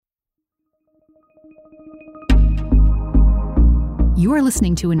You are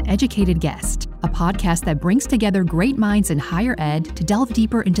listening to An Educated Guest, a podcast that brings together great minds in higher ed to delve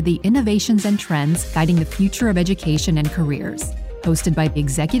deeper into the innovations and trends guiding the future of education and careers. Hosted by the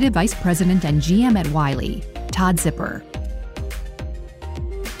Executive Vice President and GM at Wiley, Todd Zipper.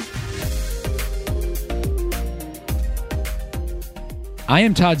 I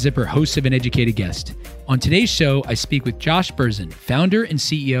am Todd Zipper, host of An Educated Guest. On today's show, I speak with Josh Berzin, founder and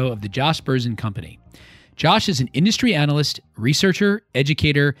CEO of the Josh Berzin Company. Josh is an industry analyst, researcher,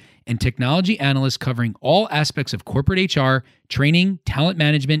 educator, and technology analyst covering all aspects of corporate HR, training, talent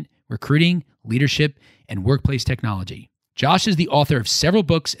management, recruiting, leadership, and workplace technology. Josh is the author of several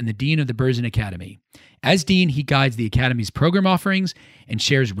books and the dean of the Berzin Academy. As dean, he guides the Academy's program offerings and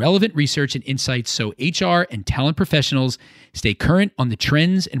shares relevant research and insights so HR and talent professionals stay current on the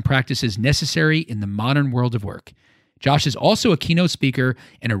trends and practices necessary in the modern world of work. Josh is also a keynote speaker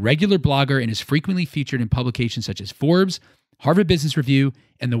and a regular blogger and is frequently featured in publications such as Forbes, Harvard Business Review,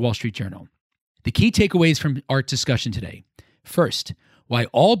 and the Wall Street Journal. The key takeaways from our discussion today. First, why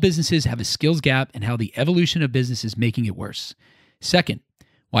all businesses have a skills gap and how the evolution of business is making it worse. Second,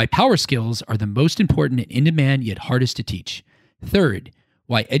 why power skills are the most important and in-demand yet hardest to teach. Third,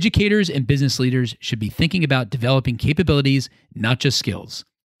 why educators and business leaders should be thinking about developing capabilities, not just skills.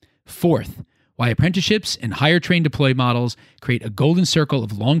 Fourth, why apprenticeships and higher train deploy models create a golden circle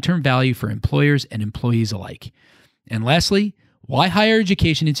of long-term value for employers and employees alike. And lastly, why higher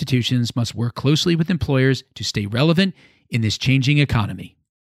education institutions must work closely with employers to stay relevant in this changing economy.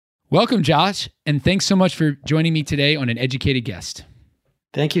 Welcome, Josh, and thanks so much for joining me today on An Educated Guest.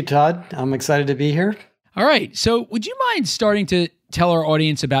 Thank you, Todd. I'm excited to be here. All right. So would you mind starting to tell our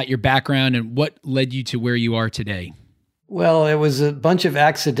audience about your background and what led you to where you are today? Well, it was a bunch of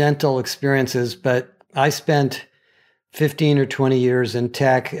accidental experiences, but I spent 15 or 20 years in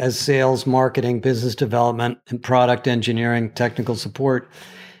tech as sales, marketing, business development, and product engineering, technical support,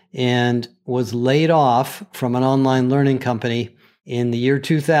 and was laid off from an online learning company in the year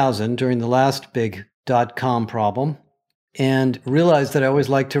 2000 during the last big dot-com problem, and realized that I always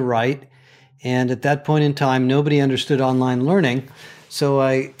liked to write. And at that point in time, nobody understood online learning. So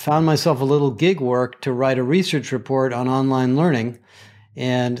I found myself a little gig work to write a research report on online learning.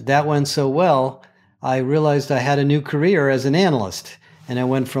 And that went so well, I realized I had a new career as an analyst. And I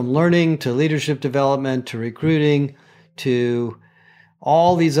went from learning to leadership development to recruiting to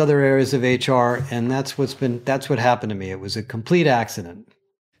all these other areas of HR. And that's what happened to me. It was a complete accident.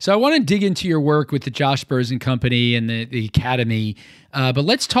 So I want to dig into your work with the Josh Berzin Company and the Academy, but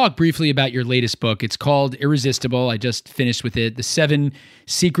let's talk briefly about your latest book. It's called Irresistible. I just finished with it, The 7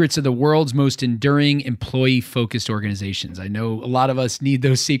 Secrets of the World's Most Enduring Employee-Focused Organizations. I know a lot of us need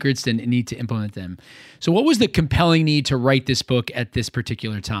those secrets and need to implement them. So what was the compelling need to write this book at this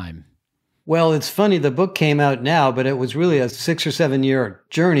particular time? Well, it's funny, the book came out now, but it was really a 6 or 7 year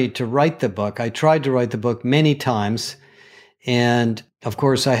journey to write the book. I tried to write the book many times, and of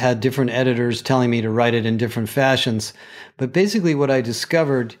course, I had different editors telling me to write it in different fashions. But basically what I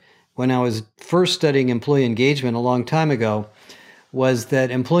discovered when I was first studying employee engagement a long time ago was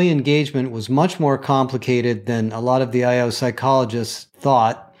that employee engagement was much more complicated than a lot of the IO psychologists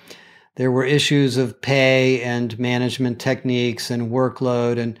thought. There were issues of pay and management techniques and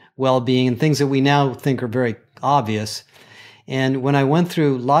workload and well-being and things that we now think are very obvious. And when I went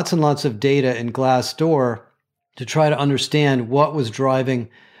through lots and lots of data in Glassdoor to try to understand what was driving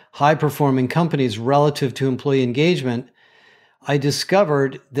high-performing companies relative to employee engagement, I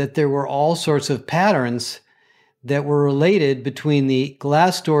discovered that there were all sorts of patterns that were related between the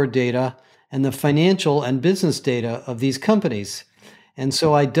Glassdoor data and the financial and business data of these companies. And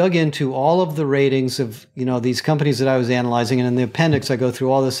so I dug into all of the ratings of, these companies that I was analyzing, and in the appendix I go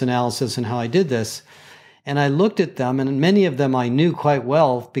through all this analysis and how I did this. And I looked at them, and many of them I knew quite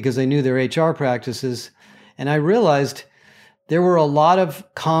well because I knew their HR practices. And I realized there were a lot of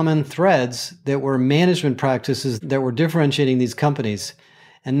common threads that were management practices that were differentiating these companies.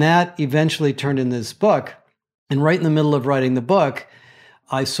 And that eventually turned into this book. And right in the middle of writing the book,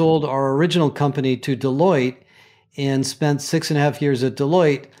 I sold our original company to Deloitte and spent 6.5 years at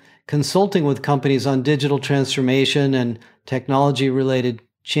Deloitte consulting with companies on digital transformation and technology-related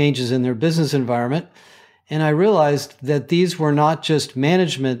changes in their business environment. And I realized that these were not just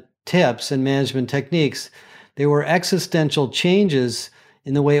management tips and management techniques. They were existential changes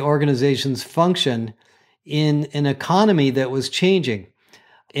in the way organizations function in an economy that was changing.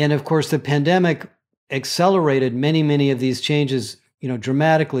 And of course, the pandemic accelerated many of these changes,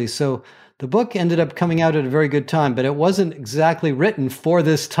 dramatically. So the book ended up coming out at a very good time, but it wasn't exactly written for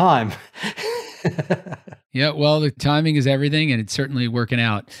this time. Yeah, well, the timing is everything, and it's certainly working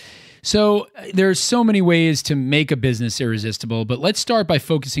out. So there's so many ways to make a business irresistible, but let's start by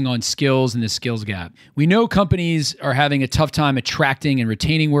focusing on skills and the skills gap. We know companies are having a tough time attracting and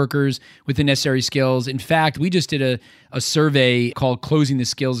retaining workers with the necessary skills. In fact, we just did a survey called Closing the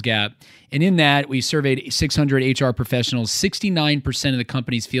Skills Gap. And in that, we surveyed 600 HR professionals. 69% of the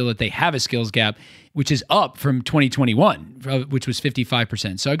companies feel that they have a skills gap, which is up from 2021, which was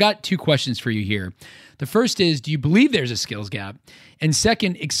 55%. So I got two questions for you here. The first is, do you believe there's a skills gap? And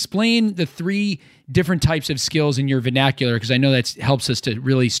second, explain the three different types of skills in your vernacular, because I know that helps us to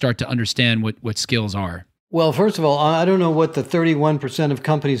really start to understand what skills are. Well, first of all, I don't know what the 31% of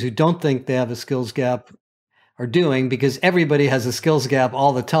companies who don't think they have a skills gap are doing, because everybody has a skills gap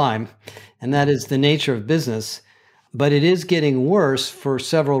all the time, and that is the nature of business. But it is getting worse for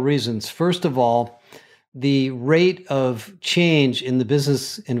several reasons. First of all, the rate of change in the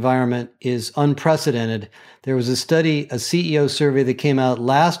business environment is unprecedented. There was a study, a CEO survey that came out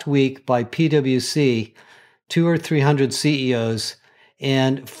last week by PwC, 200 or 300 CEOs,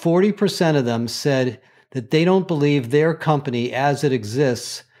 and 40% of them said that they don't believe their company as it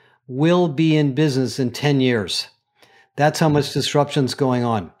exists will be in business in 10 years. That's how much disruption's going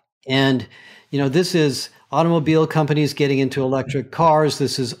on. And, this is automobile companies getting into electric cars.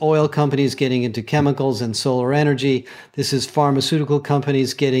 This is oil companies getting into chemicals and solar energy. This is pharmaceutical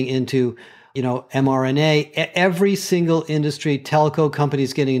companies getting into, mRNA. Every single industry, telco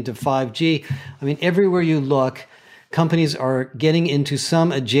companies getting into 5G. I mean, everywhere you look, companies are getting into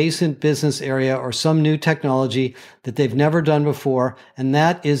some adjacent business area or some new technology that they've never done before, and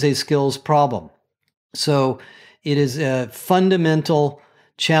that is a skills problem. So it is a fundamental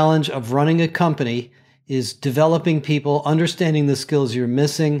challenge of running a company is developing people, understanding the skills you're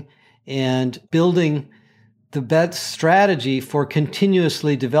missing, and building the best strategy for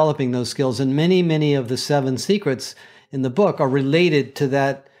continuously developing those skills. And many of the 7 secrets in the book are related to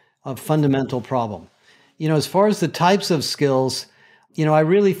that fundamental problem. As far as the types of skills, I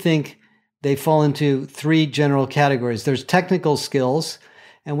really think they fall into 3 general categories. There's technical skills,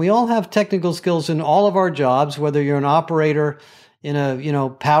 and we all have technical skills in all of our jobs, whether you're an operator in a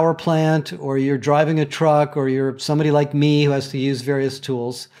power plant, or you're driving a truck, or you're somebody like me who has to use various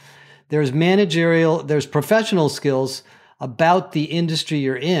tools. There's there's professional skills about the industry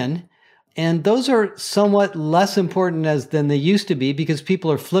you're in. And those are somewhat less important than they used to be, because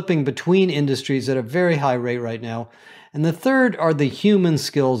people are flipping between industries at a very high rate right now. And the third are the human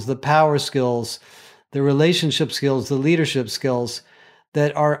skills, the power skills, the relationship skills, the leadership skills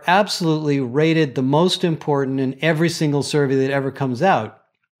that are absolutely rated the most important in every single survey that ever comes out.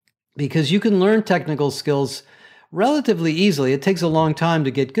 Because you can learn technical skills relatively easily. It takes a long time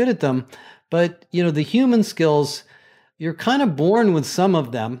to get good at them. But, the human skills, you're kind of born with some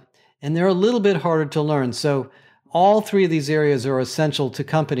of them, and they're a little bit harder to learn. So all 3 of these areas are essential to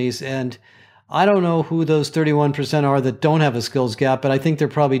companies. And I don't know who those 31% are that don't have a skills gap, but I think they're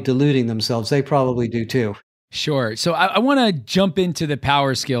probably deluding themselves. They probably do too. Sure. So I want to jump into the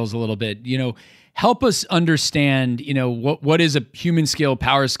power skills a little bit. Help us understand, what is a human skill,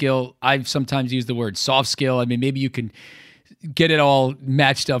 power skill? I've sometimes used the word soft skill. I mean, maybe you can get it all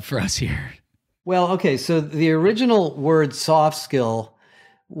matched up for us here. Well, okay. So the original word soft skill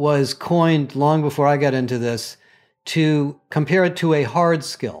was coined long before I got into this to compare it to a hard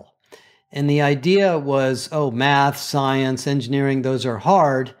skill. And the idea was, math, science, engineering, those are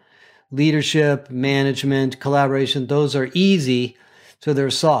hard. Leadership, management, collaboration, those are easy, so they're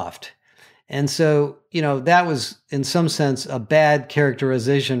soft. And so, that was in some sense a bad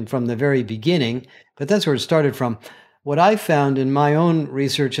characterization from the very beginning, but that's where it started from. What I found in my own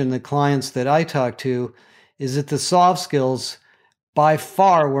research and the clients that I talked to is that the soft skills by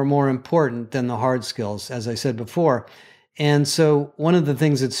far were more important than the hard skills, as I said before. And so one of the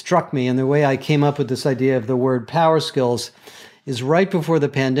things that struck me, and the way I came up with this idea of the word power skills, is right before the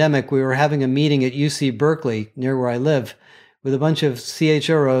pandemic, we were having a meeting at UC Berkeley, near where I live, with a bunch of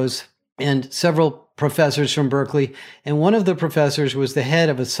CHROs and several professors from Berkeley. And one of the professors was the head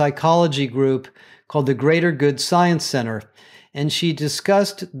of a psychology group called the Greater Good Science Center. And she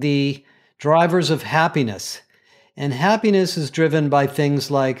discussed the drivers of happiness. And happiness is driven by things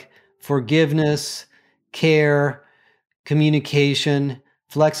like forgiveness, care, communication,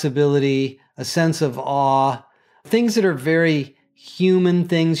 flexibility, a sense of awe, things that are very human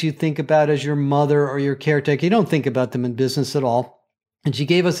things you think about as your mother or your caretaker. You don't think about them in business at all. And she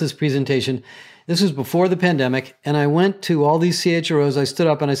gave us this presentation. This was before the pandemic. And I went to all these CHROs. I stood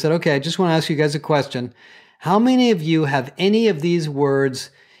up and I said, okay, I just want to ask you guys a question. How many of you have any of these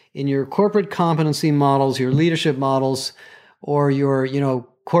words in your corporate competency models, your leadership models, or your,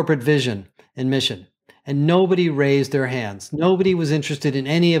 corporate vision and mission? and nobody raised their hands. Nobody was interested in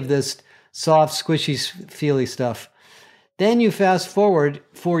any of this soft, squishy, feely stuff. Then you fast forward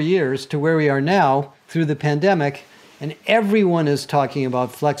 4 years to where we are now through the pandemic, and everyone is talking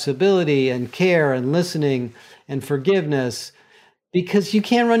about flexibility and care and listening and forgiveness, because you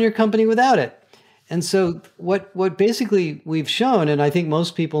can't run your company without it. And so what basically we've shown, and I think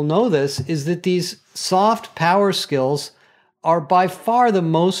most people know this, is that these soft power skills are by far the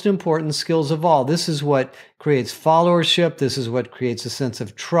most important skills of all. This is what creates followership. This is what creates a sense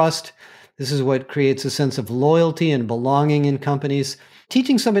of trust. This is what creates a sense of loyalty and belonging in companies.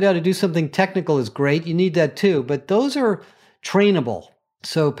 Teaching somebody how to do something technical is great. You need that too, but those are trainable.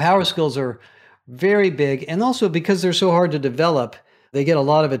 So power skills are very big. And also because they're so hard to develop, they get a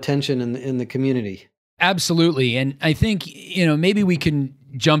lot of attention in the community. Absolutely. And I think, maybe we can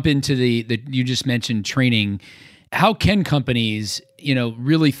jump into the you just mentioned training. How can companies,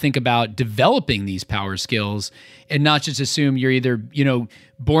 really think about developing these power skills and not just assume you're either,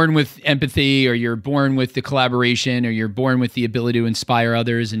 born with empathy, or you're born with the collaboration, or you're born with the ability to inspire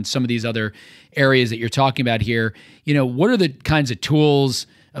others, and some of these other areas that you're talking about here? What are the kinds of tools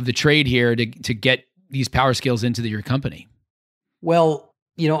of the trade here to get these power skills into your company? Well,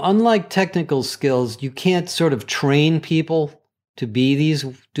 unlike technical skills, you can't sort of train people to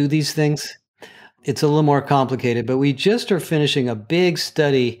do these things. It's a little more complicated, but we just are finishing a big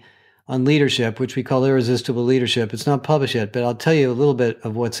study on leadership, which we call Irresistible Leadership. It's not published yet, but I'll tell you a little bit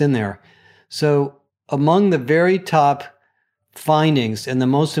of what's in there. So among the very top findings and the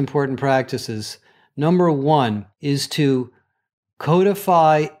most important practices, number one is to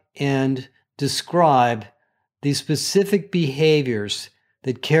codify and describe the specific behaviors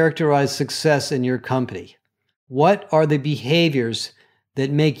that characterize success in your company. What are the behaviors that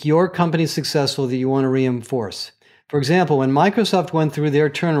make your company successful that you want to reinforce? For example, when Microsoft went through their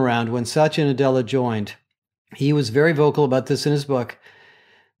turnaround, when Satya Nadella joined, he was very vocal about this in his book.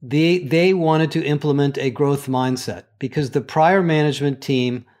 They wanted to implement a growth mindset because the prior management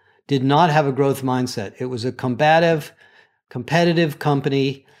team did not have a growth mindset. It was a combative, competitive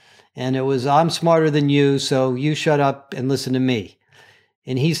company, and it was, I'm smarter than you, so you shut up and listen to me.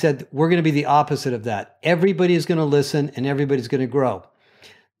 And he said, we're going to be the opposite of that. Everybody is going to listen and everybody's going to grow.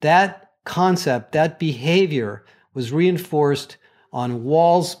 That concept, that behavior was reinforced on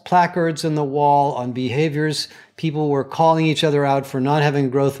walls, placards in the wall, on behaviors. People were calling each other out for not having a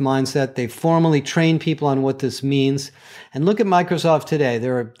growth mindset. They formally trained people on what this means. And look at Microsoft today.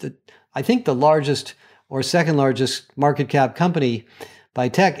 They're, I think, the largest or second largest market cap company by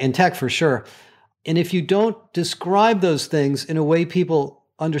in tech for sure. And if you don't describe those things in a way people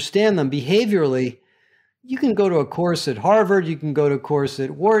understand them behaviorally, you can go to a course at Harvard, you can go to a course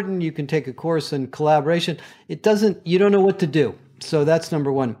at Wharton, you can take a course in collaboration. You don't know what to do. So that's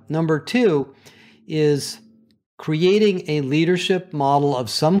number one. Number two is creating a leadership model of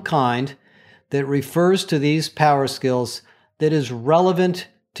some kind that refers to these power skills that is relevant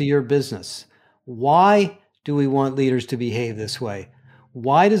to your business. Why do we want leaders to behave this way?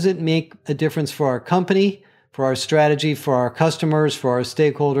 Why does it make a difference for our company, for our strategy, for our customers, for our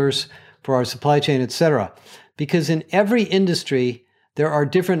stakeholders, for our supply chain, etc.? Because in every industry, there are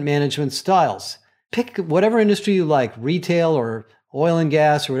different management styles. Pick whatever industry you like, retail or oil and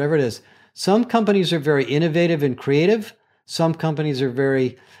gas or whatever it is. Some companies are very innovative and creative. Some companies are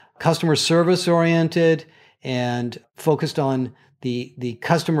very customer service oriented and focused on the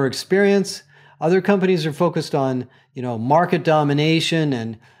customer experience. Other companies are focused on, market domination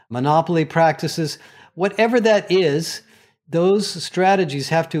and monopoly practices. Whatever that is, those strategies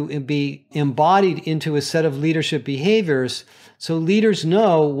have to be embodied into a set of leadership behaviors so leaders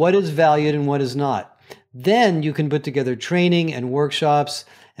know what is valued and what is not. Then you can put together training and workshops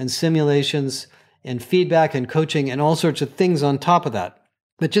and simulations and feedback and coaching and all sorts of things on top of that.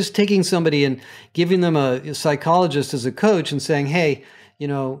 But just taking somebody and giving them a psychologist as a coach and saying, hey,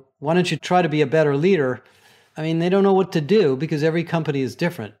 why don't you try to be a better leader? I mean, they don't know what to do because every company is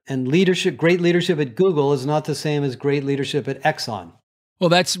different. And great leadership at Google is not the same as great leadership at Exxon. Well,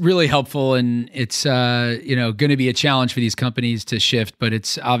 that's really helpful. And it's, going to be a challenge for these companies to shift, but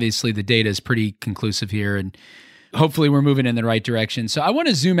it's obviously the data is pretty conclusive here. And hopefully we're moving in the right direction. So I want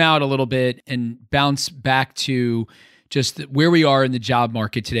to zoom out a little bit and bounce back to just where we are in the job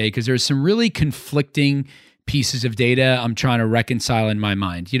market today, because there's some really conflicting pieces of data I'm trying to reconcile in my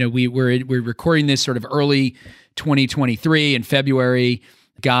mind. We're recording this sort of early 2023 in February.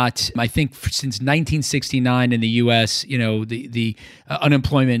 Got, I think, since 1969 in the U.S., the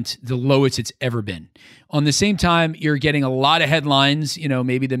unemployment, the lowest it's ever been. On the same time, you're getting a lot of headlines.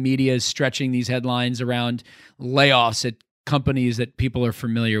 Maybe the media is stretching these headlines around layoffs at companies that people are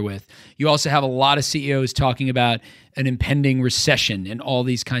familiar with. You also have a lot of CEOs talking about an impending recession and all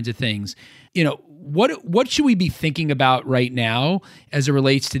these kinds of things. What should we be thinking about right now as it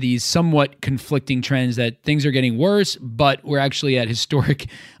relates to these somewhat conflicting trends that things are getting worse, but we're actually at historic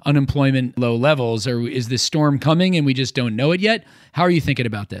unemployment low levels? Or is this storm coming and we just don't know it yet? How are you thinking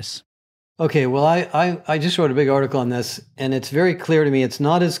about this? Okay, well, I just wrote a big article on this, and it's very clear to me it's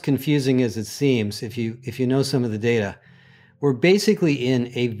not as confusing as it seems if you know some of the data. We're basically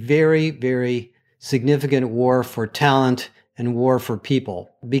in a very, very significant war for talent and war for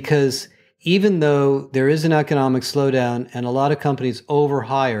people, because even though there is an economic slowdown and a lot of companies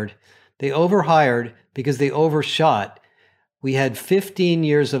overhired, they overhired because they overshot. We had 15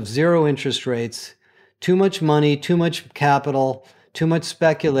 years of zero interest rates, too much money, too much capital, too much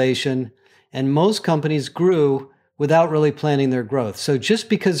speculation, and most companies grew without really planning their growth. So just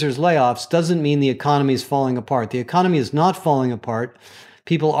because there's layoffs doesn't mean the economy is falling apart. The economy is not falling apart.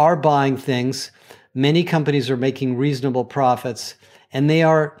 People are buying things. Many companies are making reasonable profits, and they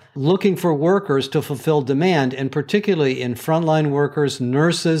are looking for workers to fulfill demand, and particularly in frontline workers,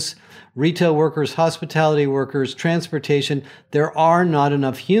 nurses, retail workers, hospitality workers, transportation. There are not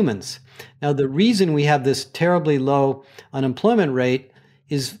enough humans. Now, the reason we have this terribly low unemployment rate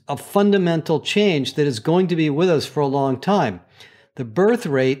is a fundamental change that is going to be with us for a long time. The birth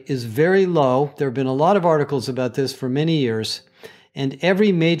rate is very low. There have been a lot of articles about this for many years, and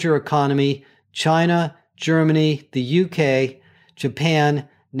every major economy, China, Germany, the UK, Japan,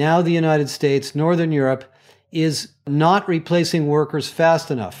 now the United States, Northern Europe, is not replacing workers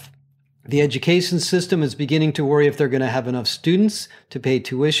fast enough. The education system is beginning to worry if they're going to have enough students to pay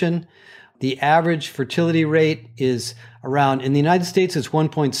tuition. The average fertility rate is around, in the United States, it's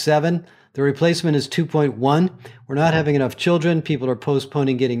 1.7. The replacement is 2.1. We're not having enough children. People are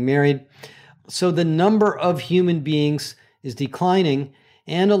postponing getting married. So the number of human beings is declining,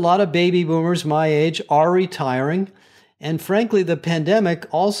 and a lot of baby boomers my age are retiring. And frankly, the pandemic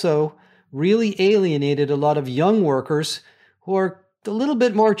also really alienated a lot of young workers who are a little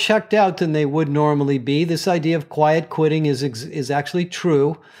bit more checked out than they would normally be. This idea of quiet quitting is actually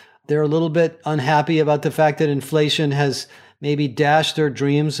true. They're a little bit unhappy about the fact that inflation has maybe dashed their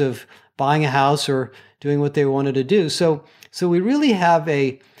dreams of buying a house or doing what they wanted to do. So we really have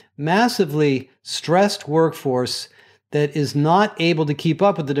a massively stressed workforce that is not able to keep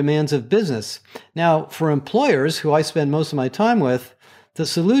up with the demands of business. Now, for employers, who I spend most of my time with, the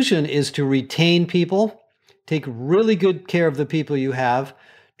solution is to retain people, take really good care of the people you have,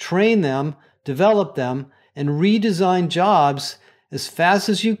 train them, develop them, and redesign jobs as fast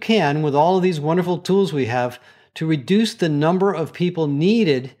as you can with all of these wonderful tools we have to reduce the number of people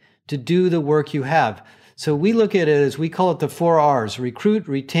needed to do the work you have. So we look at it as, we call it the 4 R's: recruit,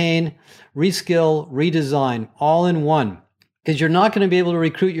 retain, reskill, redesign, all in one. Because you're not going to be able to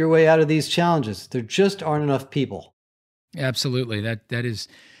recruit your way out of these challenges. There just aren't enough people. Absolutely. That is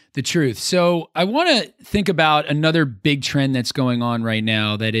the truth. So I want to think about another big trend that's going on right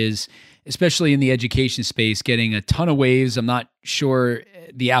now that is, especially in the education space, getting a ton of waves. I'm not sure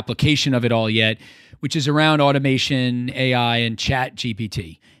the application of it all yet, which is around automation, AI, and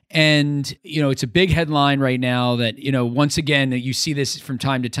ChatGPT. And, it's a big headline right now that, once again, you see this from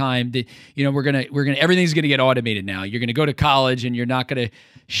time to time that, everything's going to get automated now. You're going to go to college and you're not going to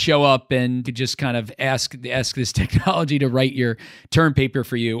show up and to just kind of ask this technology to write your term paper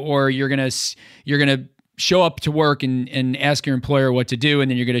for you, or you're going to show up to work and ask your employer what to do,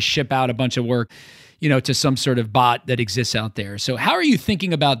 and then you're going to ship out a bunch of work, to some sort of bot that exists out there. So how are you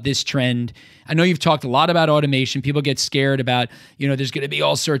thinking about this trend? I know you've talked a lot about automation. People get scared about, there's going to be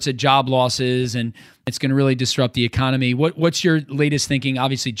all sorts of job losses and it's going to really disrupt the economy. What's your latest thinking?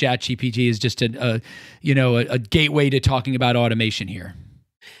 Obviously, ChatGPT is just a gateway to talking about automation here.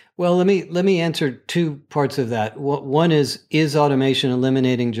 Well, let me answer 2 parts of that. One is automation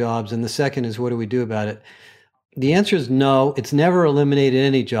eliminating jobs? And the second is, what do we do about it? The answer is no. It's never eliminated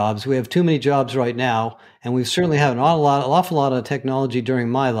any jobs. We have too many jobs right now, and we've certainly had an awful lot of technology during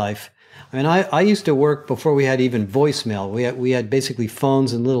my life. I mean, I used to work before we had even voicemail. We had basically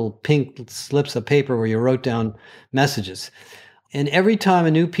phones and little pink slips of paper where you wrote down messages. And every time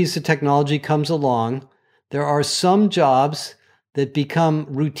a new piece of technology comes along, there are some jobs that become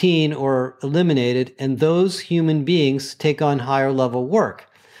routine or eliminated, and those human beings take on higher level work.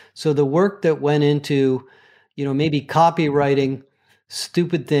 So the work that went into maybe copywriting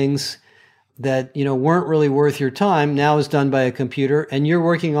stupid things that, weren't really worth your time now is done by a computer, and you're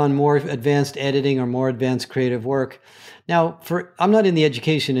working on more advanced editing or more advanced creative work. Now, I'm not in the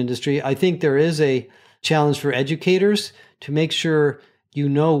education industry. I think there is a challenge for educators to make sure you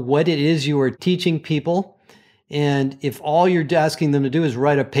know what it is you are teaching people And if all you're asking them to do is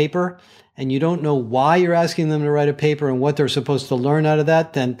write a paper and you don't know why you're asking them to write a paper and what they're supposed to learn out of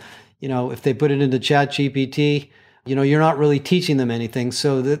that, then, if they put it into ChatGPT, you're not really teaching them anything.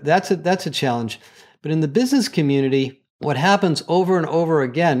 So that's a challenge. But in the business community, what happens over and over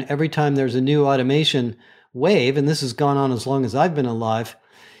again, every time there's a new automation wave, and this has gone on as long as I've been alive,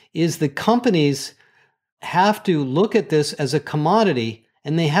 is the companies have to look at this as a commodity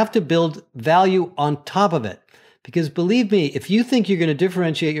and they have to build value on top of it. Because believe me, if you think you're going to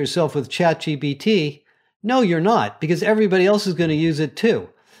differentiate yourself with ChatGPT, no, you're not, because everybody else is going to use it too.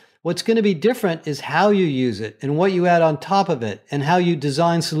 What's going to be different is how you use it and what you add on top of it and how you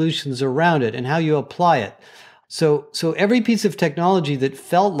design solutions around it and how you apply it. So every piece of technology that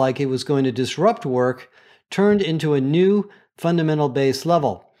felt like it was going to disrupt work turned into a new fundamental base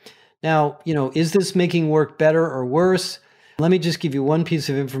level. Now, is this making work better or worse? Let me just give you one piece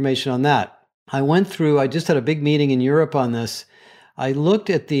of information on that. I just had a big meeting in Europe on this. I looked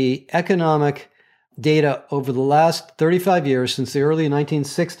at the economic data over the last 35 years since the early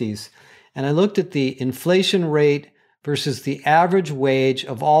 1960s, and I looked at the inflation rate versus the average wage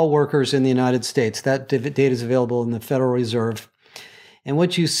of all workers in the United States. That data is available in the Federal Reserve. And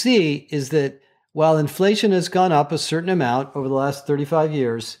what you see is that while inflation has gone up a certain amount over the last 35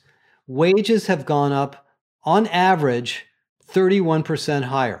 years, wages have gone up on average 31%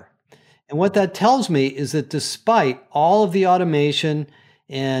 higher. And what that tells me is that despite all of the automation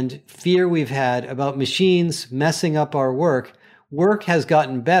and fear we've had about machines messing up our work has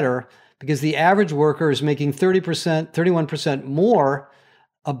gotten better because the average worker is making 31% more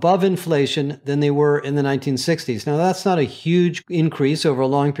above inflation than they were in the 1960s. Now, that's not a huge increase over a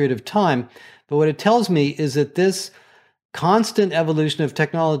long period of time, but what it tells me is that this constant evolution of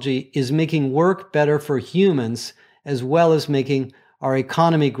technology is making work better for humans as well as making our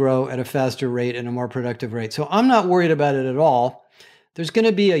economy grow at a faster rate and a more productive rate. So I'm not worried about it at all. There's going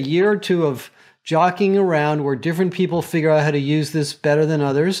to be a year or two of jockeying around where different people figure out how to use this better than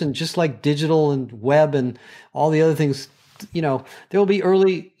others. And just like digital and web and all the other things, there will be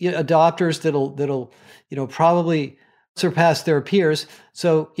early adopters that'll probably surpass their peers.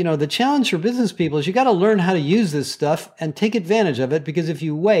 So, the challenge for business people is you got to learn how to use this stuff and take advantage of it, because if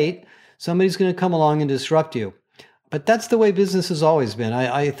you wait, somebody's going to come along and disrupt you. But that's the way business has always been.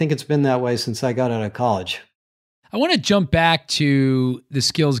 I think it's been that way since I got out of college. I want to jump back to the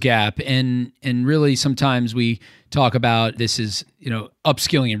skills gap, and really sometimes we talk about this as,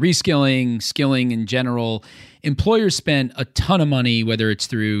 upskilling and reskilling, skilling in general. Employers spend a ton of money, whether it's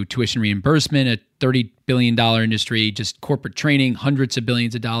through tuition reimbursement, a $30 billion industry, just corporate training, hundreds of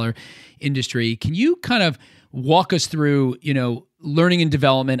billions of dollar industry. Can you kind of walk us through, learning and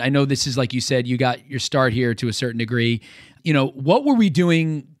development? I know this is, like you said, you got your start here to a certain degree. What were we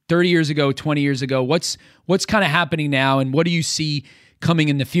doing 30 years ago, 20 years ago? What's kind of happening now, and what do you see coming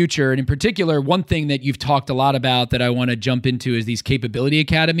in the future? And in particular, one thing that you've talked a lot about that I want to jump into is these capability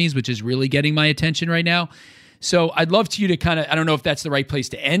academies, which is really getting my attention right now. So I'd love you to kind of, I don't know if that's the right place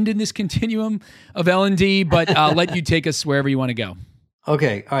to end in this continuum of L&D, but I'll let you take us wherever you want to go.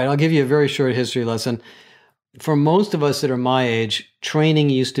 Okay. All right. I'll give you a very short history lesson. For most of us that are my age,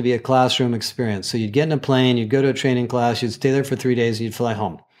 training used to be a classroom experience. So you'd get in a plane, you'd go to a training class, you'd stay there for 3 days, you'd fly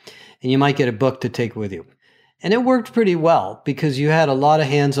home. And you might get a book to take with you. And it worked pretty well because you had a lot of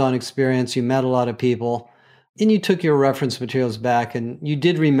hands-on experience, you met a lot of people, and you took your reference materials back, and you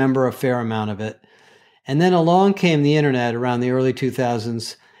did remember a fair amount of it. And then along came the internet around the early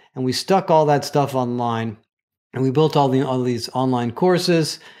 2000s, and we stuck all that stuff online, and we built all these online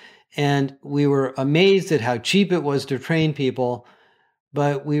courses, and we were amazed at how cheap it was to train people,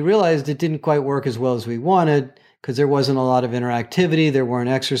 but we realized it didn't quite work as well as we wanted because there wasn't a lot of interactivity, there weren't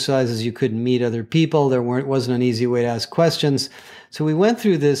exercises, you couldn't meet other people, wasn't an easy way to ask questions. So we went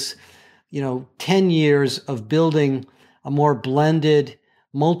through this, 10 years of building a more blended,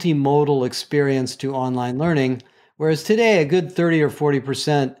 multimodal experience to online learning, whereas today a good 30 or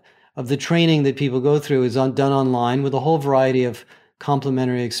 40% of the training that people go through is done online with a whole variety of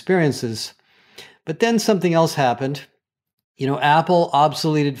complementary experiences. But then something else happened. Apple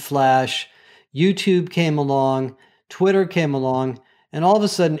obsoleted Flash, YouTube came along, Twitter came along, and all of a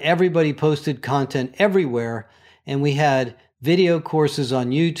sudden everybody posted content everywhere. And we had video courses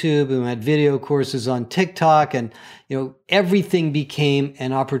on YouTube, and we had video courses on TikTok, and everything became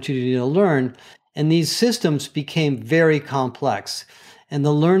an opportunity to learn. And these systems became very complex. And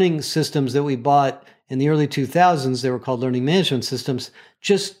the learning systems that we bought in the early 2000s, they were called learning management systems,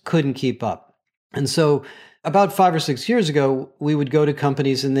 just couldn't keep up. And so About 5 or 6 years ago, we would go to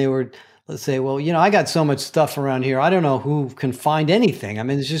companies and they would, let's say, well, I got so much stuff around here. I don't know who can find anything. I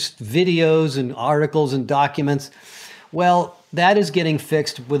mean, it's just videos and articles and documents. Well, that is getting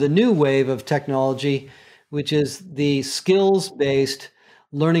fixed with a new wave of technology, which is the skills-based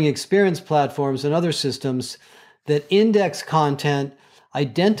learning experience platforms and other systems that index content,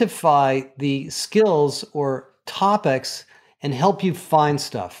 identify the skills or topics, and help you find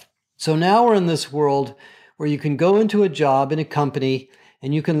stuff. So now we're in this world where you can go into a job in a company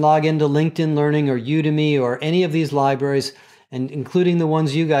and you can log into LinkedIn Learning or Udemy or any of these libraries, and including the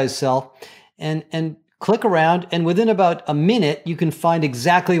ones you guys sell, and click around, and within about a minute, you can find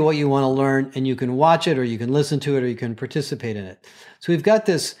exactly what you want to learn, and you can watch it, or you can listen to it, or you can participate in it. So we've got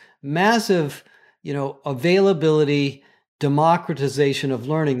this massive, availability, democratization of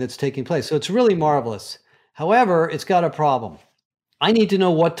learning that's taking place. So it's really marvelous. However, it's got a problem. I need to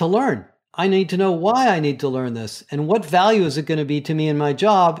know what to learn. I need to know why I need to learn this, and what value is it going to be to me in my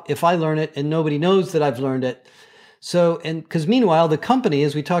job if I learn it and nobody knows that I've learned it. So, and because meanwhile, the company,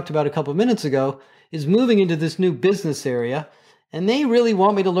 as we talked about a couple of minutes ago, is moving into this new business area, and they really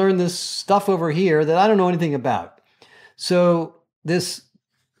want me to learn this stuff over here that I don't know anything about. So this,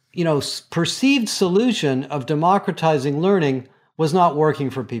 perceived solution of democratizing learning was not working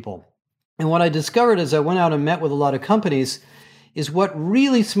for people. And what I discovered as I went out and met with a lot of companies is what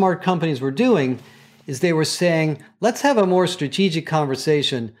really smart companies were doing is they were saying, let's have a more strategic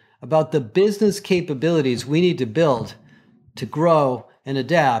conversation about the business capabilities we need to build to grow and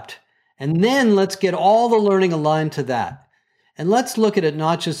adapt. And then let's get all the learning aligned to that. And let's look at it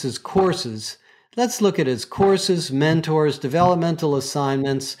not just as courses. Let's look at it as courses, mentors, developmental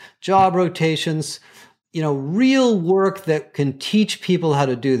assignments, job rotations, real work that can teach people how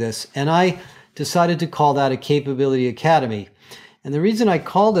to do this. And I decided to call that a Capability Academy. And the reason I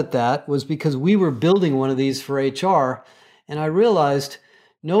called it that was because we were building one of these for HR, and I realized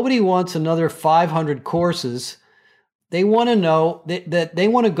nobody wants another 500 courses. They want to know that they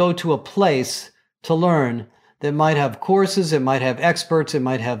want to go to a place to learn that might have courses, it might have experts, it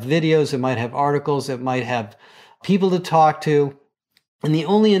might have videos, it might have articles, it might have people to talk to. And the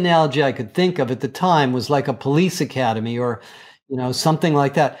only analogy I could think of at the time was like a police academy or, something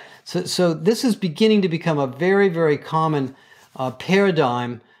like that. So this is beginning to become a very, very common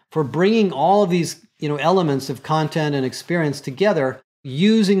paradigm for bringing all of these, elements of content and experience together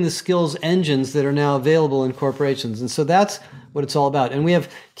using the skills engines that are now available in corporations. And so that's what it's all about. And we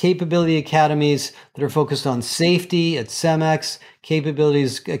have capability academies that are focused on safety at CEMEX,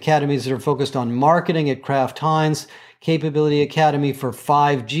 capabilities academies that are focused on marketing at Kraft Heinz, Capability Academy for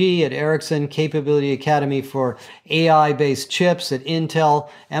 5G at Ericsson, Capability Academy for AI-based chips at Intel,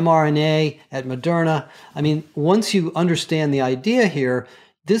 mRNA at Moderna. I mean, once you understand the idea here,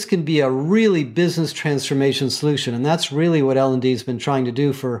 this can be a really business transformation solution. And that's really what L&D has been trying to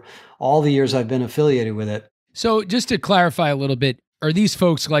do for all the years I've been affiliated with it. So just to clarify a little bit, are these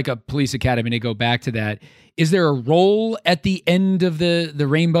folks like a police academy, to go back to that, is there a role at the end of the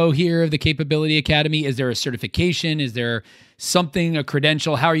rainbow here of the Capability Academy? Is there a certification? Is there something, a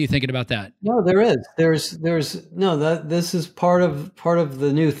credential? How are you thinking about that? No, there is. This is part of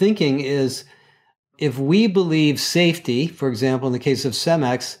the new thinking is if we believe safety, for example, in the case of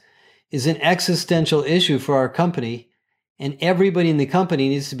CEMEX, is an existential issue for our company, and everybody in the company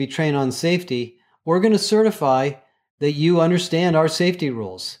needs to be trained on safety, we're going to certify that you understand our safety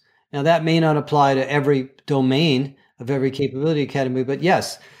rules. Now, that may not apply to every domain of every Capability Academy, but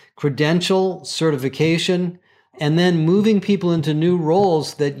yes, credential, certification, and then moving people into new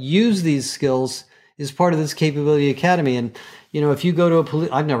roles that use these skills is part of this Capability Academy. And, if you go to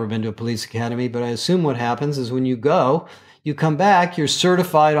I've never been to a police academy, but I assume what happens is when you go, you come back, you're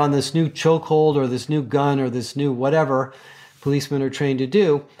certified on this new chokehold or this new gun or this new whatever policemen are trained to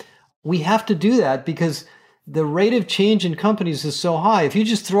do. We have to do that because the rate of change in companies is so high. If you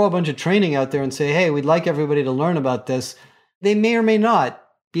just throw a bunch of training out there and say, hey, we'd like everybody to learn about this, they may or may not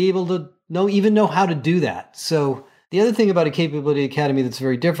be able to know how to do that. So the other thing about a Capability Academy that's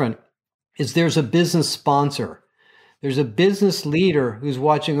very different is there's a business sponsor. There's a business leader who's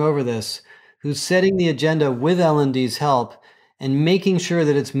watching over this, who's setting the agenda with L&D's help and making sure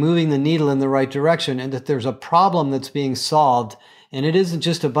that it's moving the needle in the right direction and that there's a problem that's being solved. And it isn't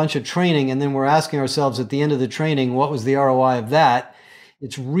just a bunch of training and then we're asking ourselves at the end of the training, what was the ROI of that?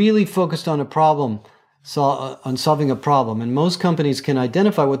 It's really focused on a problem, on solving a problem. And most companies can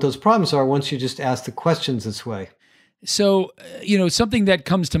identify what those problems are once you just ask the questions this way. So, something that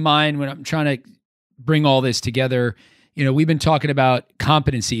comes to mind when I'm trying to bring all this together, we've been talking about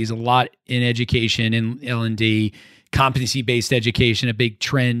competencies a lot in education and L&D, competency-based education, a big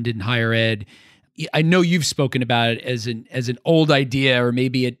trend in higher ed. I know you've spoken about it as an old idea, or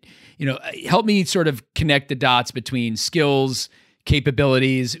maybe it, help me sort of connect the dots between skills,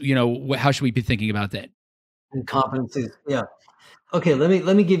 capabilities. How should we be thinking about that? And competencies. Yeah. Okay,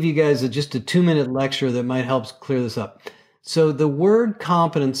 let me give you guys just a 2-minute lecture that might help clear this up. So the word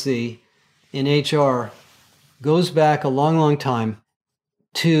competency in HR goes back a long, long time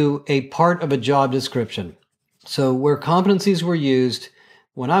to a part of a job description. So where competencies were used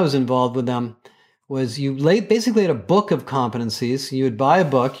when I was involved with them was you basically had a book of competencies. You would buy a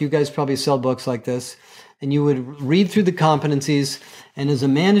book. You guys probably sell books like this. And you would read through the competencies. And as a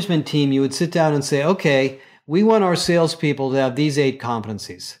management team, you would sit down and say, okay, we want our salespeople to have these 8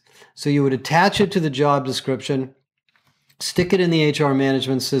 competencies. So you would attach it to the job description, stick it in the HR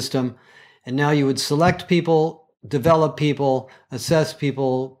management system, and now you would select people, develop people, assess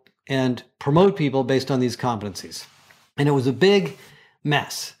people, and promote people based on these competencies. And it was a big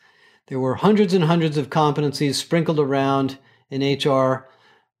mess. There were hundreds and hundreds of competencies sprinkled around in HR.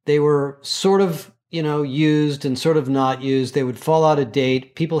 They were sort of, used and sort of not used. They would fall out of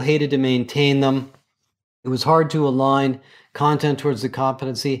date. People hated to maintain them. It was hard to align content towards the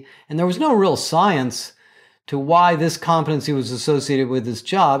competency. And there was no real science to why this competency was associated with this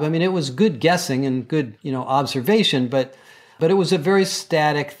job. I mean, it was good guessing and good, observation, but it was a very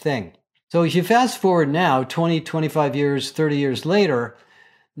static thing. So if you fast forward now, 20, 25 years, 30 years later,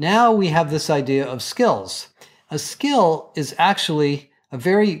 now we have this idea of skills. A skill is actually a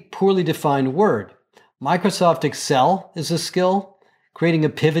very poorly defined word. Microsoft Excel is a skill. Creating a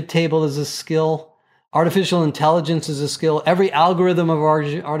pivot table is a skill. Artificial intelligence is a skill. Every algorithm of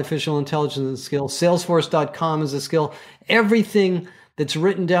artificial intelligence is a skill. Salesforce.com is a skill. Everything that's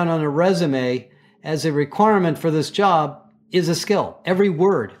written down on a resume as a requirement for this job is a skill. Every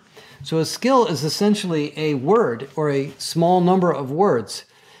word. So a skill is essentially a word or a small number of words.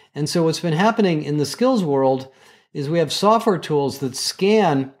 And so what's been happening in the skills world is we have software tools that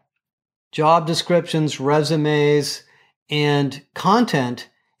scan job descriptions, resumes, and content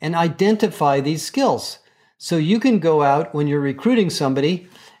and identify these skills. So you can go out when you're recruiting somebody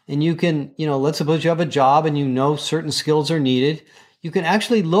and you can, let's suppose you have a job and certain skills are needed. You can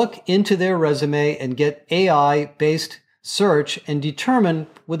actually look into their resume and get AI-based search and determine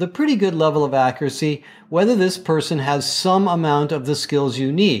with a pretty good level of accuracy whether this person has some amount of the skills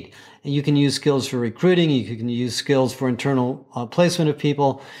you need. And you can use skills for recruiting. You can use skills for internal placement of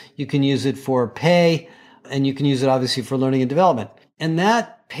people. You can use it for pay, and you can use it obviously for learning and development. And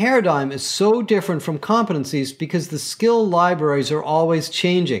that paradigm is so different from competencies because the skill libraries are always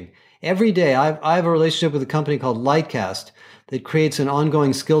changing. Every day, I have a relationship with a company called Lightcast that creates an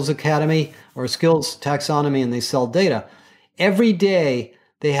ongoing skills academy or skills taxonomy, and they sell data. Every day,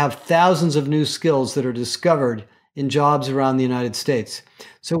 they have thousands of new skills that are discovered in jobs around the United States.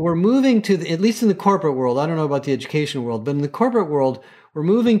 So we're moving to, at least in the corporate world, I don't know about the education world, but in the corporate world, we're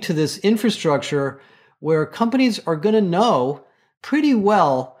moving to this infrastructure where companies are going to know pretty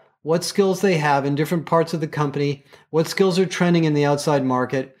well what skills they have in different parts of the company, what skills are trending in the outside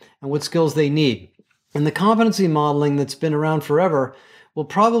market, and what skills they need. And the competency modeling that's been around forever will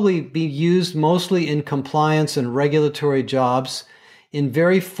probably be used mostly in compliance and regulatory jobs, in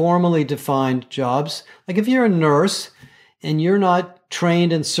very formally defined jobs. Like if you're a nurse and you're not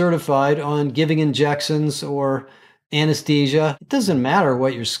trained and certified on giving injections or anesthesia, it doesn't matter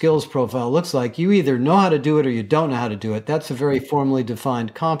what your skills profile looks like. You either know how to do it or you don't know how to do it. That's a very formally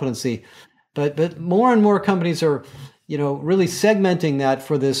defined competency. But more and more companies are, really segmenting that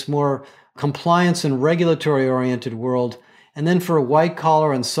for this more compliance and regulatory oriented world. And then for white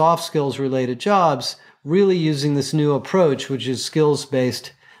collar and soft skills related jobs, really using this new approach, which is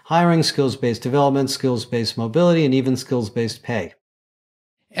skills-based hiring, skills-based development, skills-based mobility, and even skills-based pay.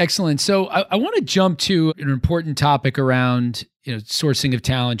 Excellent. So I want to jump to an important topic around sourcing of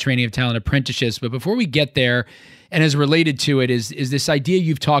talent, training of talent, apprenticeships. But before we get there, and as related to it, is this idea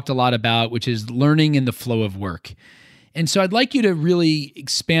you've talked a lot about, which is learning in the flow of work. And so I'd like you to really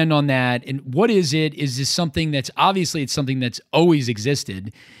expand on that. And what is it? Is this something that's obviously it's something that's always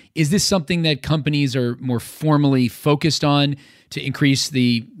existed? Is this something that companies are more formally focused on to increase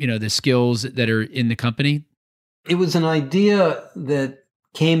the skills that are in the company? It was an idea that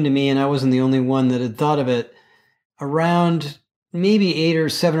came to me, and I wasn't the only one that had thought of it, around maybe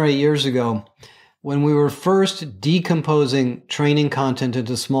 7 or 8 years ago, when we were first decomposing training content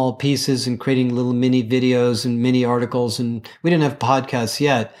into small pieces and creating little mini videos and mini articles, and we didn't have podcasts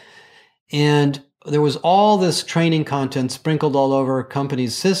yet. And there was all this training content sprinkled all over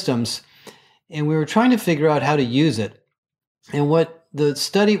companies' systems, and we were trying to figure out how to use it. And what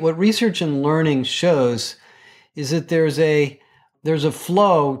research and learning shows is that there's a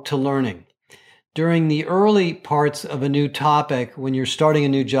flow to learning. during the early parts of a new topic, when you're starting a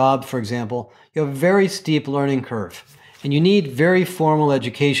new job, for example, you have a very steep learning curve. And you need very formal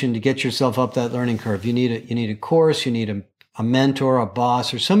education to get yourself up that learning curve. You need a course, you need a mentor, a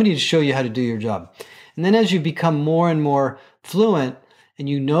boss, or somebody to show you how to do your job. And then as you become more and more fluent and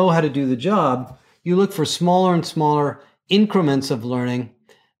you know how to do the job, you look for smaller and smaller increments of learning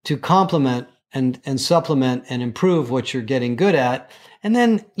to complement and supplement and improve what you're getting good at. And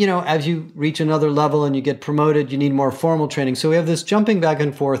then, as you reach another level and you get promoted, you need more formal training. So we have this jumping back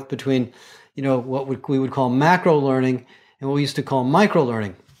and forth between, what we would call macro learning and what we used to call micro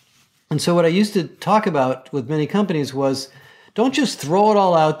learning. And so what I used to talk about with many companies was, don't just throw it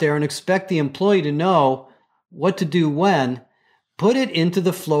all out there and expect the employee to know what to do when. Put it into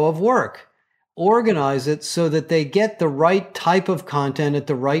the flow of work. Organize it so that they get the right type of content at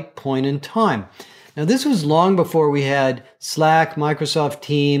the right point in time. Now, this was long before we had Slack, Microsoft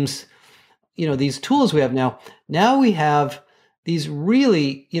Teams, these tools we have now. Now we have these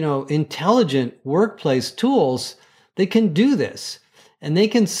really, intelligent workplace tools that can do this. And they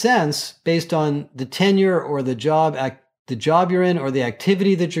can sense, based on the tenure or the job you're in or the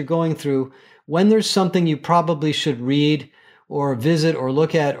activity that you're going through, when there's something you probably should read or visit or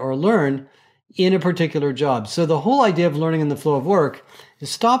look at or learn in a particular job. So the whole idea of learning in the flow of work is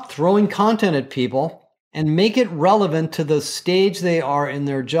stop throwing content at people and make it relevant to the stage they are in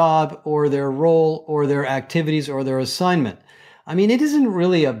their job or their role or their activities or their assignment. I mean, it isn't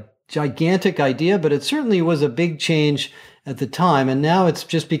really a gigantic idea, but it certainly was a big change at the time. And now it's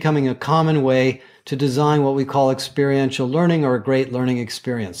just becoming a common way to design what we call experiential learning or a great learning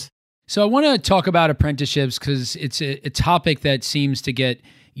experience. So I want to talk about apprenticeships because it's a topic that seems to get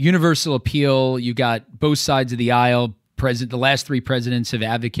universal appeal. You got both sides of the aisle. The last three presidents have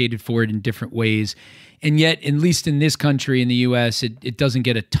advocated for it in different ways. And yet, at least in this country, in the U.S., it doesn't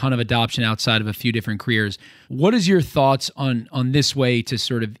get a ton of adoption outside of a few different careers. What is your thoughts on this way to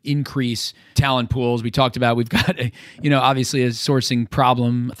sort of increase talent pools? We talked about we've got, obviously a sourcing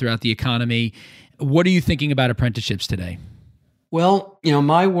problem throughout the economy. What are you thinking about apprenticeships today? Well,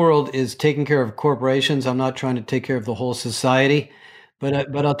 my world is taking care of corporations. I'm not trying to take care of the whole society.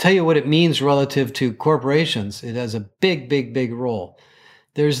 But I'll tell you what it means relative to corporations. It has a big, big, big role.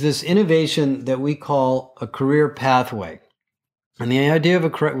 There's this innovation that we call a career pathway. And the idea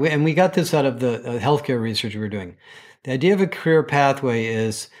of and we got this out of the healthcare research we were doing. The idea of a career pathway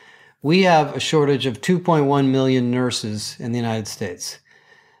is we have a shortage of 2.1 million nurses in the United States.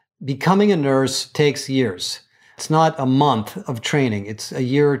 Becoming a nurse takes years. It's not a month of training. It's a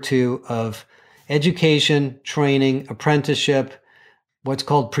year or two of education, training, apprenticeship, what's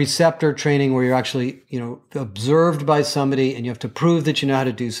called preceptor training, where you're actually, observed by somebody and you have to prove that you know how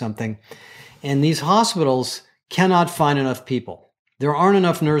to do something. And these hospitals cannot find enough people. There aren't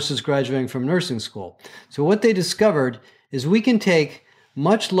enough nurses graduating from nursing school. So what they discovered is we can take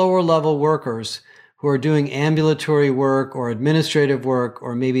much lower level workers who are doing ambulatory work or administrative work,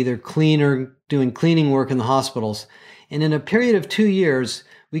 or maybe they're doing cleaning work in the hospitals. And in a period of 2 years,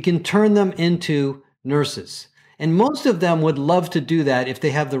 we can turn them into nurses. And most of them would love to do that if they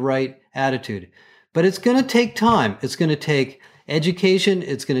have the right attitude. But it's going to take time. It's going to take education,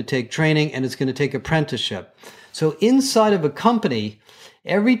 it's going to take training, and it's going to take apprenticeship. So inside of a company,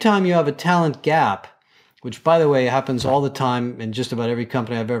 every time you have a talent gap, which, by the way, happens all the time in just about every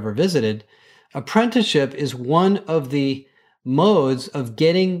company I've ever visited, apprenticeship is one of the modes of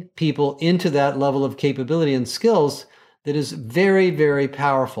getting people into that level of capability and skills that is very, very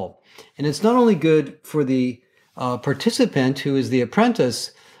powerful. And it's not only good for the participant who is the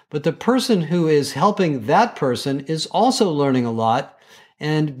apprentice, but the person who is helping that person is also learning a lot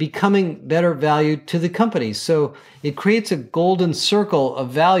and becoming better valued to the company. So it creates a golden circle of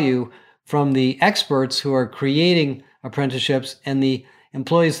value from the experts who are creating apprenticeships and the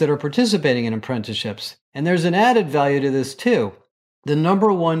employees that are participating in apprenticeships. And there's an added value to this too. The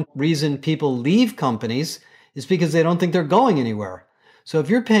number one reason people leave companies is because they don't think they're going anywhere. So if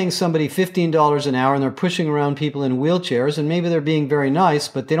you're paying somebody $15 an hour and they're pushing around people in wheelchairs, and maybe they're being very nice,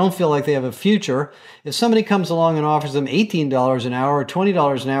 but they don't feel like they have a future, if somebody comes along and offers them $18 an hour or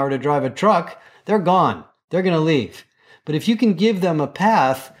 $20 an hour to drive a truck, they're gone. They're going to leave. But if you can give them a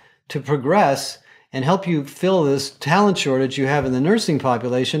path to progress and help you fill this talent shortage you have in the nursing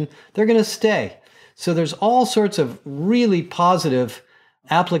population, they're going to stay. So there's all sorts of really positive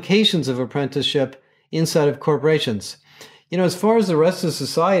applications of apprenticeship inside of corporations. As far as the rest of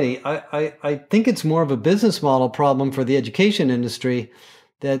society, I think it's more of a business model problem for the education industry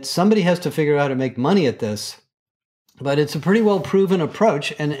that somebody has to figure out how to make money at this. But it's a pretty well proven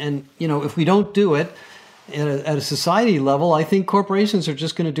approach. And if we don't do it at a society level, I think corporations are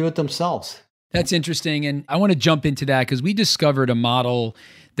just going to do it themselves. That's interesting. And I want to jump into that because we discovered a model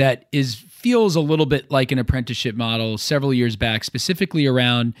that feels a little bit like an apprenticeship model several years back, specifically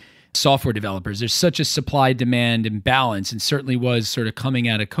around software developers. There's such a supply-demand imbalance, and certainly was sort of coming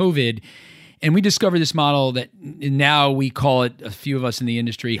out of COVID. And we discovered this model that now we call it, a few of us in the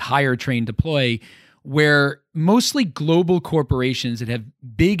industry, hire, train, deploy, where mostly global corporations that have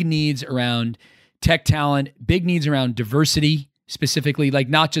big needs around tech talent, big needs around diversity, specifically, like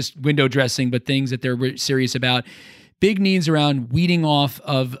not just window dressing, but things that they're serious about. Big needs around weeding off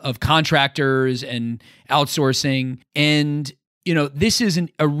of contractors and outsourcing. And, this is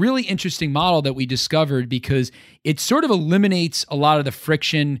a really interesting model that we discovered because it sort of eliminates a lot of the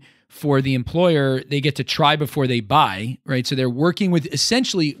friction for the employer. They get to try before they buy, right? So they're working with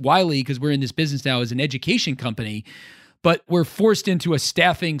essentially Wiley, because we're in this business now as an education company, but we're forced into a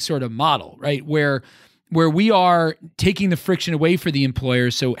staffing sort of model, right? Where we are taking the friction away for the employer.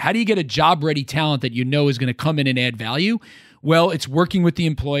 So how do you get a job-ready talent that is going to come in and add value? Well, it's working with the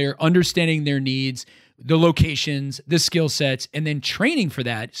employer, understanding their needs, the locations, the skill sets, and then training for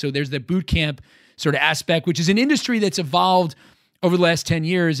that. So there's the boot camp sort of aspect, which is an industry that's evolved over the last 10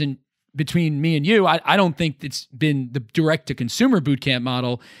 years. And between me and you, I don't think it's been the direct-to-consumer boot camp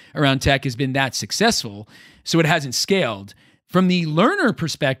model around tech has been that successful. So it hasn't scaled. From the learner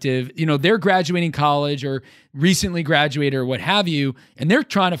perspective, they're graduating college or recently graduated or what have you, and they're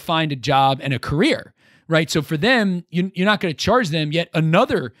trying to find a job and a career, right? So for them, you're not going to charge them yet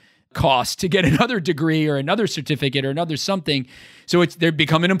another cost to get another degree or another certificate or another something. So they're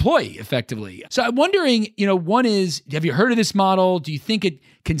become an employee effectively. So I'm wondering, one is, have you heard of this model? Do you think it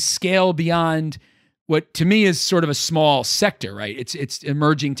can scale beyond what to me is sort of a small sector, right? It's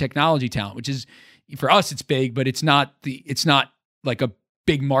emerging technology talent, which is, for us, it's big, but it's not like a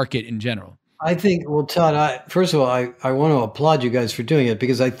big market in general. I think, well, Todd, first of all, I want to applaud you guys for doing it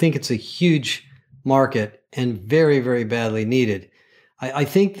because I think it's a huge market and very, very badly needed. I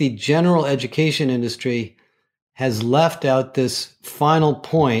think the general education industry has left out this final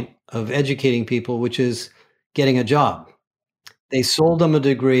point of educating people, which is getting a job. They sold them a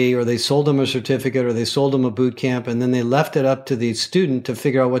degree, or they sold them a certificate, or they sold them a boot camp, and then they left it up to the student to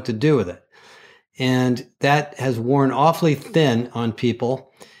figure out what to do with it. And that has worn awfully thin on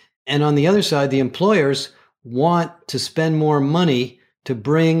people. And on the other side, the employers want to spend more money to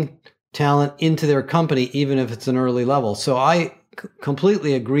bring talent into their company, even if it's an early level. So I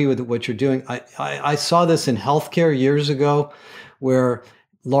completely agree with what you're doing. I saw this in healthcare years ago, where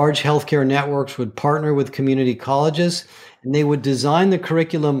large healthcare networks would partner with community colleges, and they would design the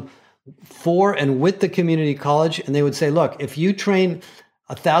curriculum for and with the community college. And they would say, look, if you train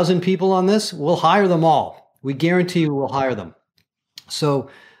 1,000 people on this, we'll hire them all. We guarantee you we'll hire them. So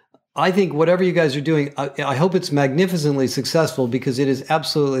I think whatever you guys are doing, I hope it's magnificently successful because it is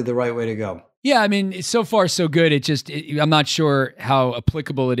absolutely the right way to go. Yeah, I mean, so far so good. I'm not sure how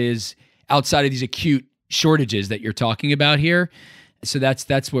applicable it is outside of these acute shortages that you're talking about here. So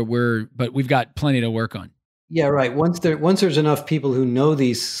that's where but we've got plenty to work on. Yeah, right. Once there's enough people who know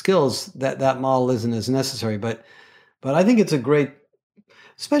these skills, that model isn't as necessary. But I think it's a great,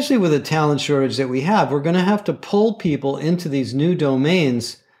 especially with the talent shortage that we have, we're going to have to pull people into these new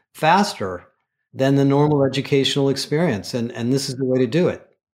domains faster than the normal educational experience. And this is the way to do it.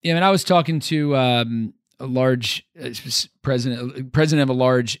 Yeah, I mean, I was talking to a large president of a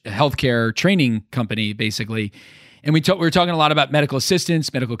large healthcare training company, basically. And we were talking a lot about medical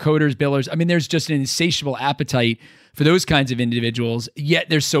assistants, medical coders, billers. I mean, there's just an insatiable appetite for those kinds of individuals, yet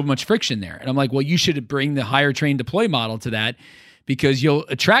there's so much friction there. And I'm like, well, you should bring the hire, train, deploy model to that, because you'll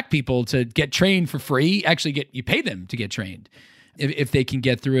attract people to get trained for free. Actually, you pay them to get trained if they can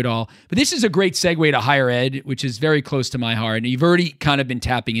get through it all. But this is a great segue to higher ed, which is very close to my heart. And you've already kind of been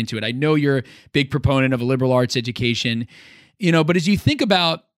tapping into it. I know you're a big proponent of a liberal arts education, but as you think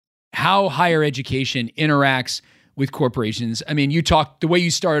about how higher education interacts with corporations, I mean, you talked the way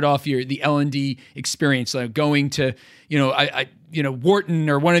you started off the L&D experience, like going to, Wharton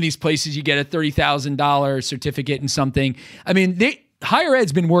or one of these places, you get a $30,000 certificate in something. I mean, higher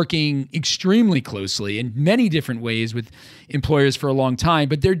ed's been working extremely closely in many different ways with employers for a long time,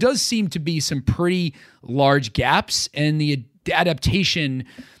 but there does seem to be some pretty large gaps, and the adaptation,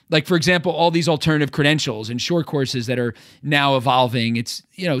 like, for example, all these alternative credentials and short courses that are now evolving. It's,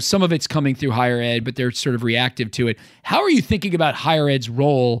 some of it's coming through higher ed, but they're sort of reactive to it. How are you thinking about higher ed's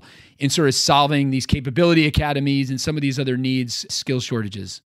role in sort of solving these capability academies and some of these other needs, skill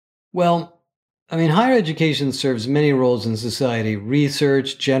shortages? Well, I mean, higher education serves many roles in society: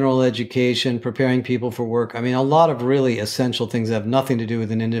 research, general education, preparing people for work. I mean, a lot of really essential things that have nothing to do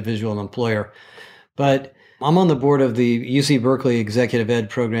with an individual employer. But I'm on the board of the UC Berkeley Executive Ed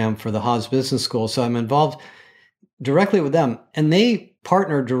program for the Haas Business School, so I'm involved directly with them. And they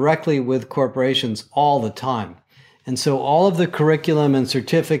partner directly with corporations all the time. And so all of the curriculum and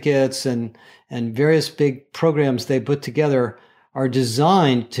certificates and various big programs they put together are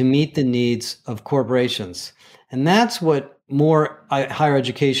designed to meet the needs of corporations. And that's what more higher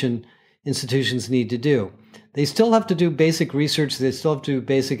education institutions need to do. They still have to do basic research, they still have to do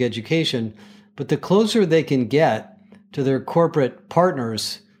basic education, but the closer they can get to their corporate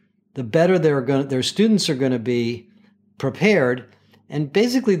partners, the better their students are going to be prepared, and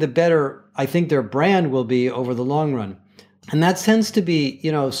basically the better I think their brand will be over the long run. And that tends to be,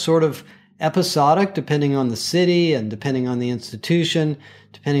 sort of episodic, depending on the city and depending on the institution,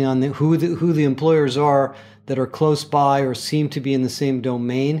 depending on who the employers are that are close by or seem to be in the same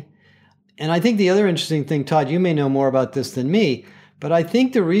domain. And I think the other interesting thing, Todd, you may know more about this than me, but I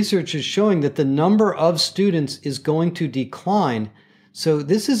think the research is showing that the number of students is going to decline. So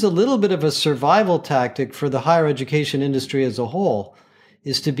this is a little bit of a survival tactic for the higher education industry as a whole,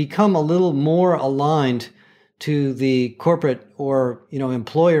 is to become a little more aligned to the corporate or,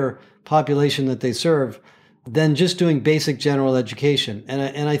 employer population that they serve than just doing basic general education.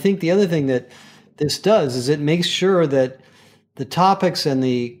 And I think the other thing that this does is it makes sure that the topics and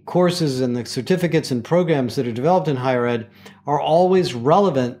the courses and the certificates and programs that are developed in higher ed are always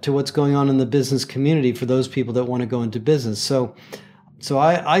relevant to what's going on in the business community for those people that want to go into business. So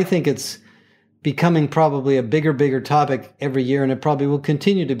I think it's becoming probably a bigger topic every year, and it probably will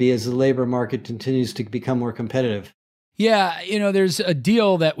continue to be as the labor market continues to become more competitive. Yeah, there's a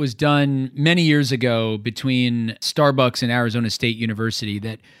deal that was done many years ago between Starbucks and Arizona State University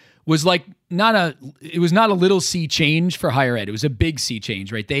that was like it was not a little sea change for higher ed. It was a big sea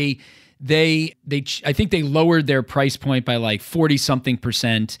change, right? I think they lowered their price point by like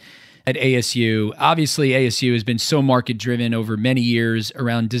 40-something% at ASU. Obviously, ASU has been so market driven over many years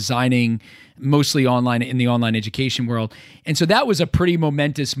around designing mostly online in the online education world. And so that was a pretty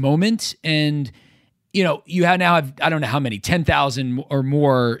momentous moment. And you now have, I don't know how many, 10,000 or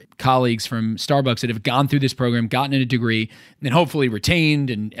more colleagues from Starbucks that have gone through this program, gotten a degree, and then hopefully retained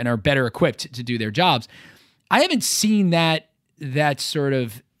and are better equipped to do their jobs. I haven't seen that sort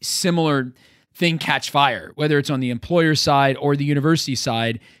of similar thing catch fire, whether it's on the employer side or the university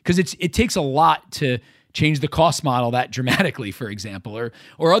side, because it takes a lot to change the cost model that dramatically, for example,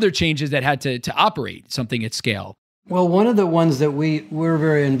 or other changes that had to operate something at scale. Well, one of the ones that we're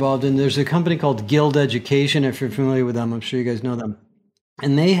very involved in, there's a company called Guild Education, if you're familiar with them. I'm sure you guys know them.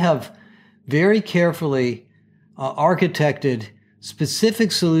 And they have very carefully architected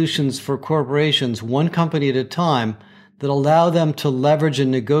specific solutions for corporations, one company at a time, that allow them to leverage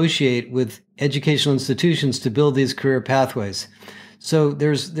and negotiate with educational institutions to build these career pathways. So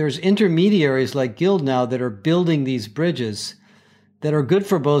there's intermediaries like Guild now that are building these bridges that are good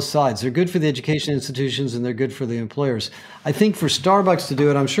for both sides. They're good for the education institutions and they're good for the employers. I think for Starbucks to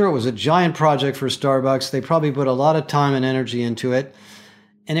do it, I'm sure it was a giant project for Starbucks. They probably put a lot of time and energy into it.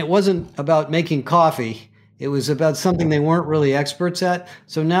 And it wasn't about making coffee. It was about something they weren't really experts at.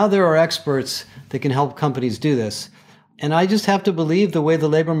 So now there are experts that can help companies do this. And I just have to believe the way the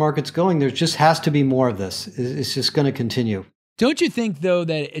labor market's going, there just has to be more of this. It's just going to continue. Don't you think, though,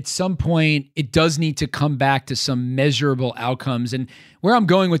 that at some point it does need to come back to some measurable outcomes? And where I'm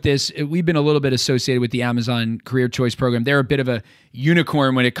going with this, we've been a little bit associated with the Amazon Career Choice Program. They're a bit of a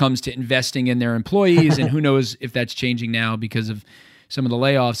unicorn when it comes to investing in their employees, and who knows if that's changing now because of some of the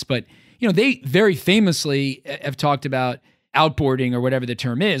layoffs. But they very famously have talked about outboarding or whatever the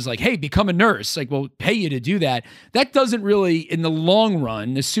term is, like, hey, become a nurse. Like, we'll pay you to do that. That doesn't really, in the long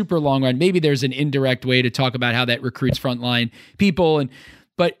run, the super long run, maybe there's an indirect way to talk about how that recruits frontline people.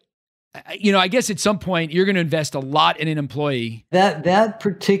 But I guess at some point you're going to invest a lot in an employee. That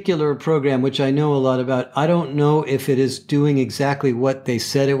particular program, which I know a lot about, I don't know if it is doing exactly what they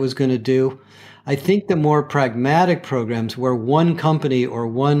said it was going to do. I think the more pragmatic programs where one company or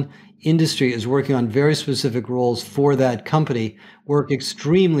one industry is working on very specific roles for that company work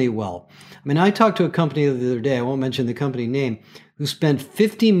extremely well. I mean, I talked to a company the other day, I won't mention the company name, who spent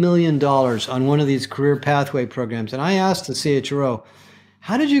 $50 million on one of these career pathway programs. And I asked the CHRO,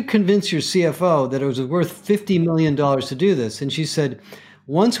 how did you convince your CFO that it was worth $50 million to do this? And she said,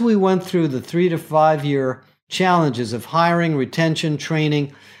 once we went through the 3 to 5 year challenges of hiring, retention,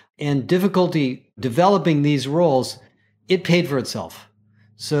 training, and difficulty developing these roles, it paid for itself.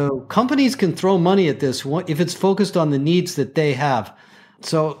 So companies can throw money at this if it's focused on the needs that they have.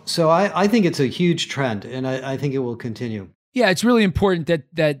 So I think it's a huge trend, and I think it will continue. Yeah, it's really important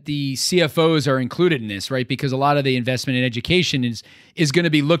that the CFOs are included in this, right? Because a lot of the investment in education is going to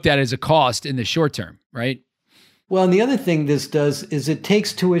be looked at as a cost in the short term, right? Well, and the other thing this does is it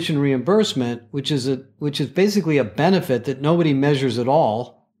takes tuition reimbursement, which is basically a benefit that nobody measures at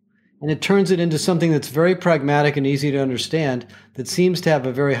all, and it turns it into something that's very pragmatic and easy to understand that seems to have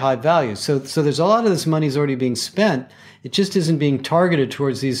a very high value. So there's a lot of this money is already being spent. It just isn't being targeted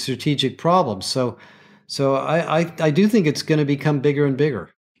towards these strategic problems. So I do think it's going to become bigger and bigger.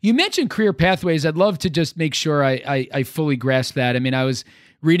 You mentioned career pathways. I'd love to just make sure I fully grasp that. I mean, I was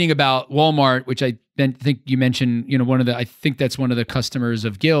reading about Walmart, which I think you mentioned, I think that's one of the customers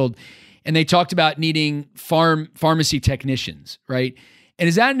of Guild, and they talked about needing pharmacy technicians, right? And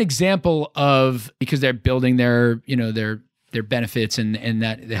is that an example of, because they're building their benefits and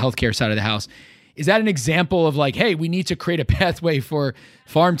that the healthcare side of the house, is that an example of like, hey, we need to create a pathway for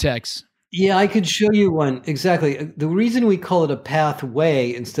farm techs? Yeah, I could show you one. Exactly. The reason we call it a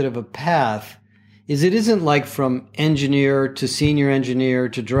pathway instead of a path is it isn't like from engineer to senior engineer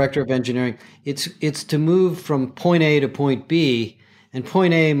to director of engineering. It's to move from point A to point B, and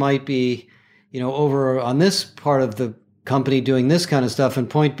point A might be, over on this part of the company doing this kind of stuff, and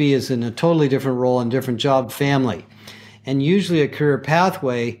point B is in a totally different role and different job family. And usually a career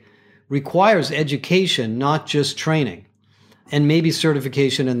pathway requires education, not just training, and maybe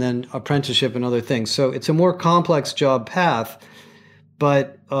certification and then apprenticeship and other things. So it's a more complex job path,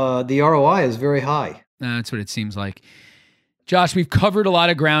 but the ROI is very high. That's what it seems like. Josh, we've covered a lot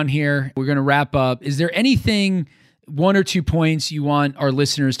of ground here. We're going to wrap up. Is there anything, 1 or 2 points you want our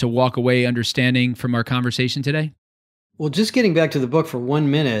listeners to walk away understanding from our conversation today? Well, just getting back to the book for 1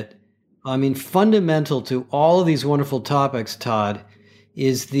 minute, I mean, fundamental to all of these wonderful topics, Todd,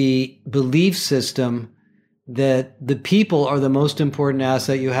 is the belief system that the people are the most important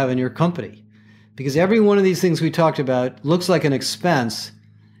asset you have in your company. Because every one of these things we talked about looks like an expense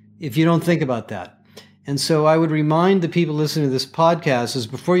if you don't think about that. And so I would remind the people listening to this podcast is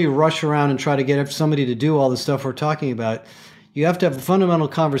before you rush around and try to get somebody to do all the stuff we're talking about, you have to have a fundamental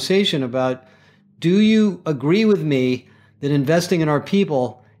conversation about, do you agree with me that investing in our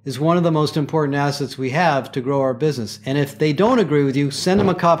people is one of the most important assets we have to grow our business? And if they don't agree with you, send them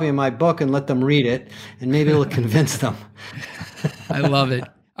a copy of my book and let them read it, and maybe it'll convince them. I love it.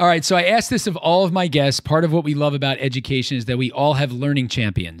 All right, so I asked this of all of my guests. Part of what we love about education is that we all have learning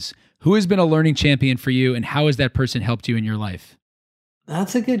champions. Who has been a learning champion for you, and how has that person helped you in your life?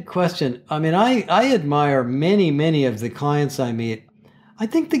 That's a good question. I mean, I admire many of the clients I meet. I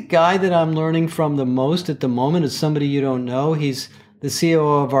think the guy that I'm learning from the most at the moment is somebody you don't know. He's the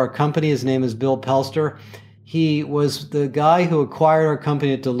CEO of our company. His name is Bill Pelster. He was the guy who acquired our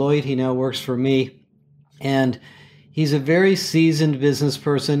company at Deloitte. He now works for me. And he's a very seasoned business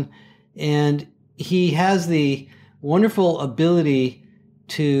person. And he has the wonderful ability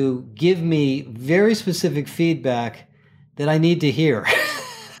to give me very specific feedback that I need to hear.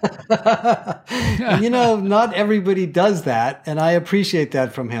 Not everybody does that. And I appreciate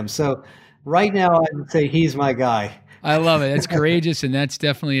that from him. So right now, I would say he's my guy. I love it. That's courageous, and that's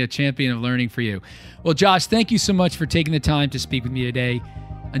definitely a champion of learning for you. Well, Josh, thank you so much for taking the time to speak with me today.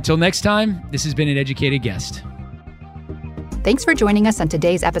 Until next time, this has been An Educated Guest. Thanks for joining us on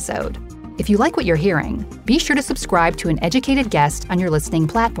today's episode. If you like what you're hearing, be sure to subscribe to An Educated Guest on your listening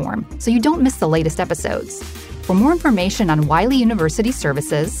platform so you don't miss the latest episodes. For more information on Wiley University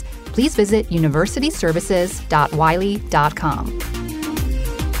services, please visit universityservices.wiley.com.